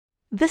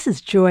This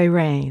is Joy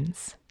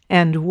Rains,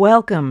 and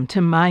welcome to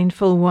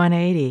Mindful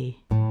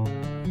 180.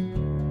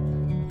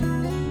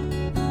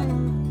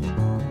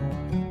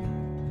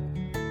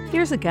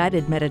 Here's a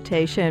guided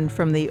meditation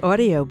from the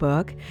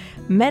audiobook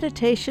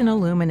Meditation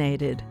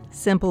Illuminated: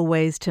 Simple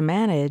Ways to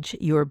Manage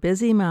Your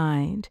Busy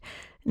Mind,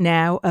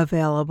 now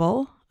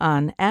available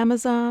on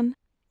Amazon,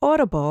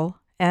 Audible,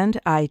 and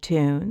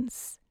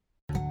iTunes.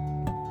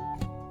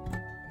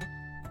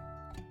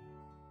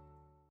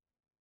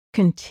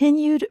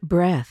 Continued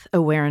breath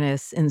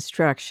awareness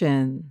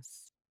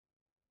instructions.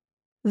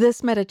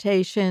 This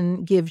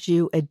meditation gives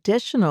you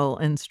additional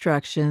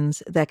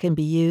instructions that can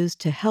be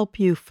used to help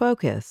you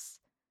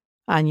focus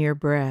on your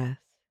breath.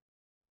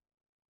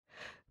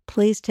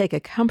 Please take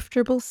a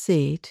comfortable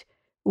seat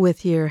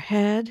with your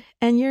head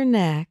and your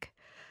neck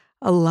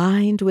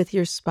aligned with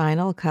your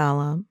spinal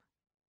column.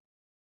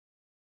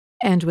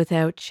 And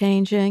without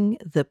changing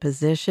the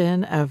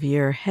position of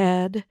your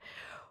head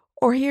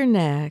or your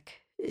neck,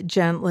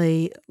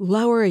 gently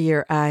lower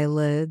your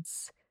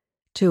eyelids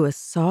to a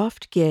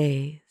soft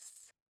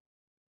gaze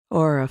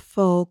or a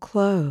full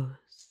close.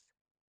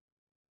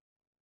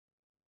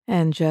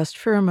 And just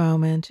for a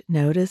moment,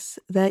 notice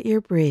that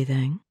you're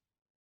breathing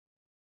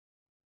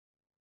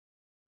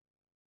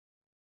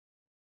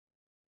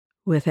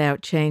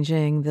without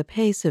changing the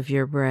pace of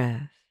your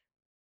breath.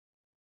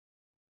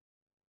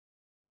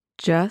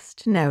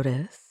 Just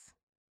notice.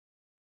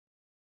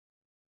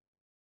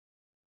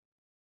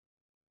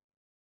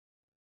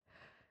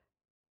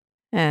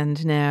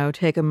 And now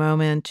take a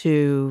moment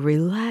to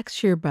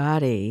relax your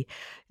body,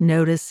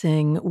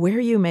 noticing where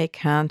you make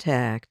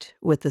contact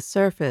with the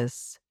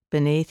surface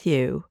beneath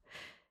you,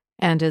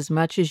 and as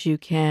much as you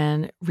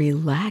can,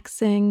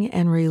 relaxing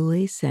and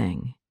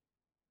releasing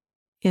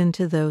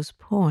into those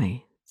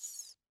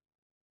points.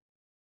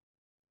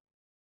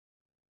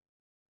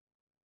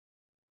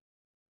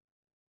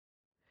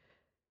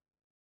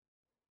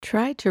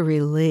 Try to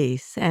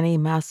release any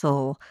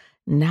muscle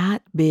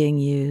not being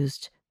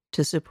used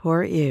to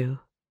support you,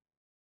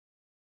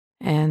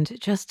 and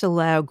just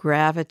allow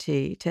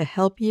gravity to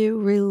help you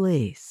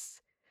release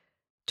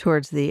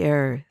towards the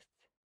earth.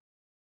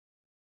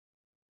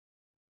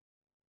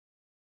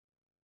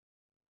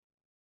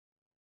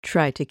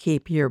 Try to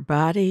keep your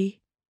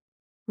body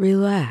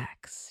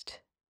relaxed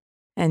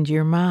and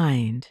your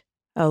mind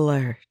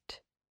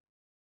alert.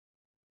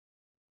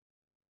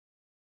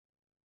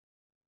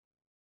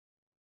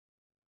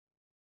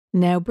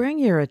 Now bring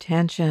your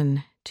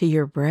attention to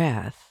your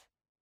breath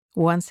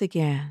once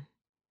again,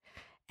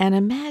 and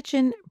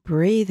imagine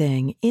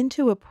breathing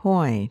into a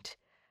point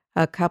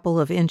a couple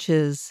of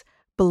inches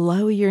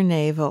below your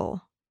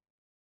navel.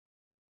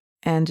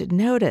 And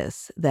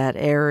notice that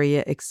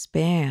area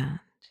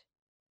expand.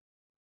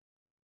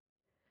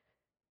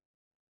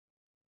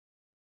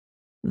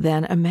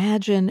 Then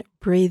imagine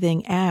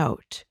breathing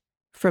out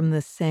from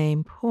the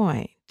same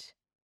point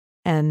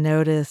and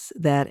notice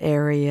that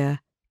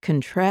area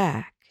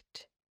contract.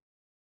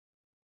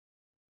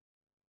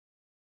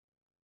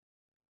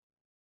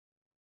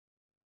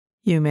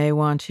 You may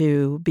want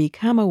to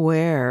become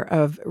aware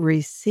of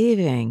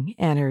receiving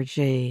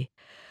energy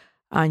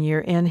on your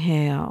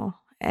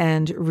inhale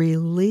and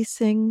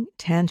releasing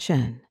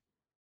tension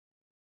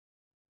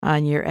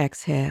on your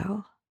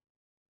exhale.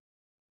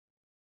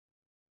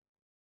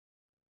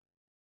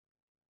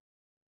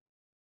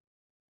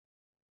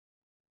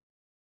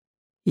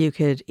 You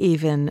could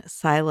even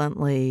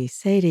silently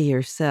say to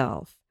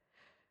yourself,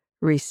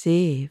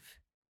 receive,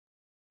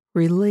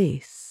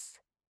 release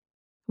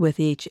with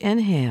each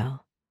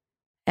inhale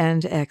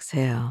and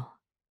exhale.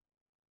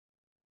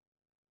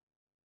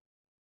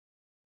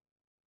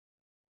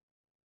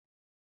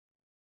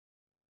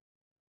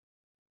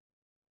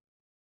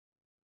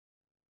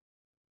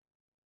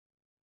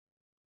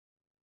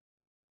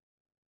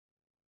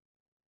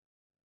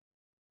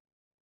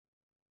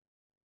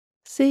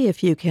 See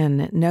if you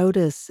can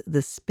notice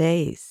the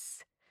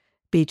space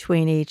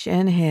between each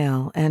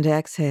inhale and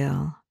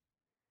exhale,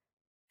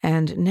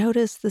 and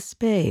notice the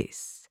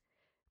space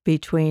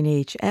between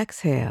each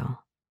exhale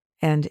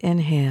and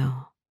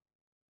inhale.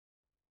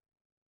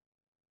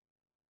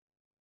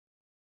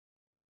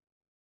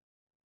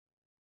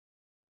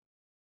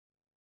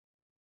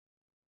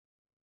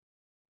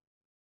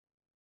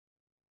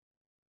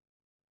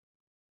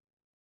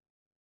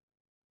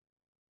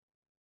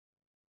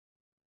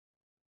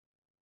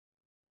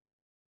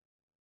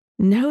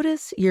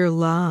 Notice your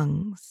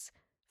lungs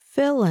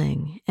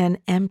filling and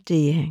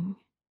emptying,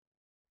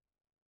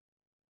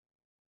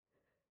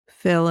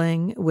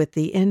 filling with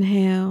the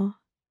inhale,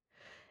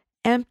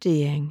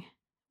 emptying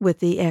with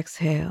the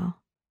exhale.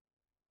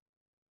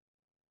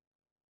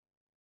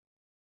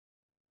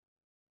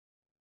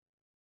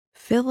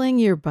 Filling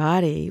your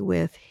body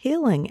with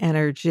healing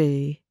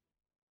energy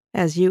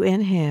as you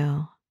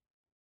inhale,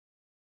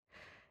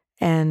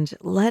 and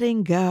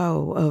letting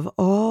go of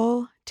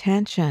all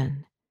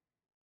tension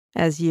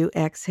as you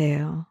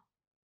exhale.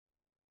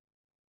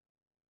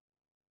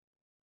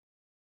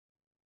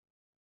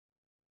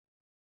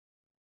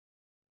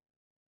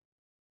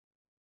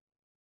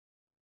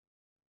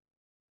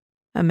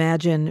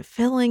 Imagine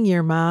filling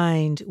your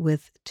mind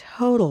with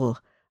total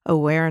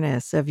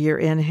awareness of your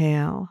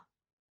inhale,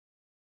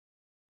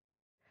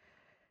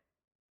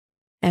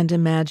 and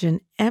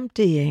imagine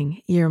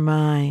emptying your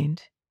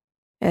mind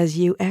as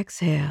you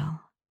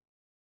exhale.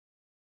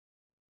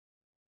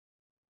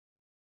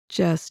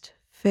 Just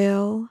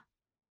fill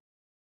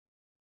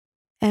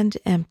and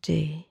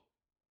empty.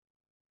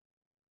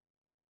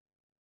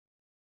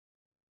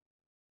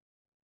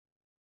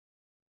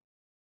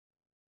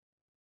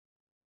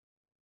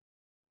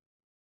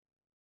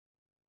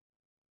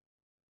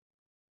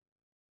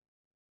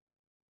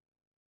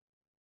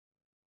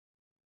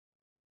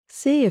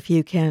 See if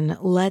you can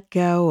let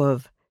go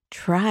of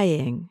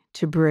trying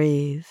to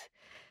breathe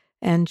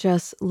and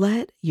just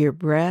let your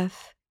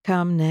breath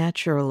come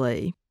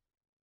naturally.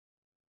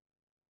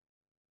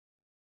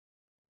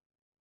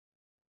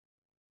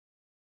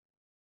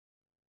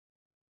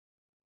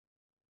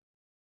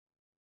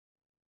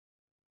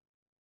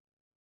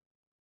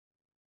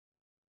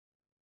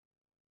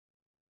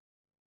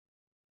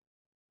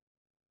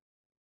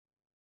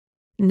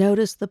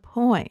 Notice the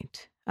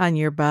point on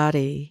your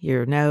body,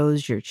 your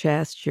nose, your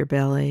chest, your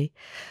belly,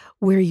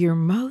 where you're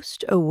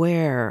most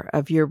aware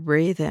of your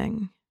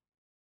breathing.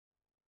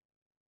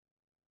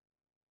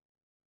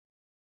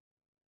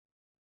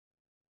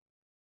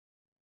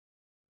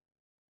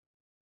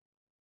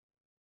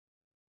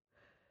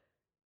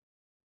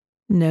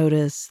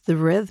 Notice the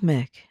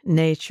rhythmic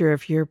nature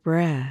of your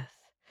breath,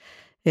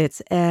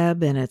 its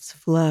ebb and its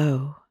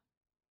flow.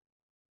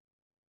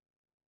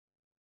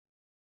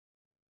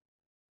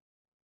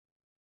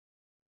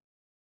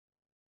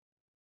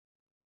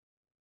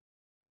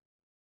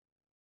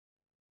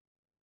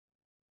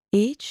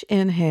 Each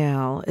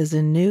inhale is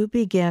a new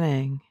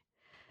beginning,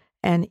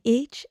 and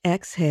each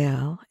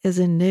exhale is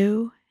a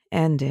new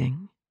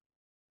ending.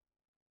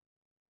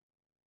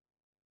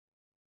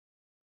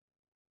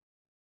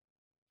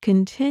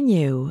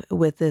 Continue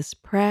with this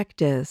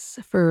practice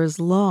for as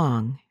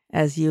long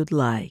as you'd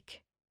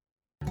like.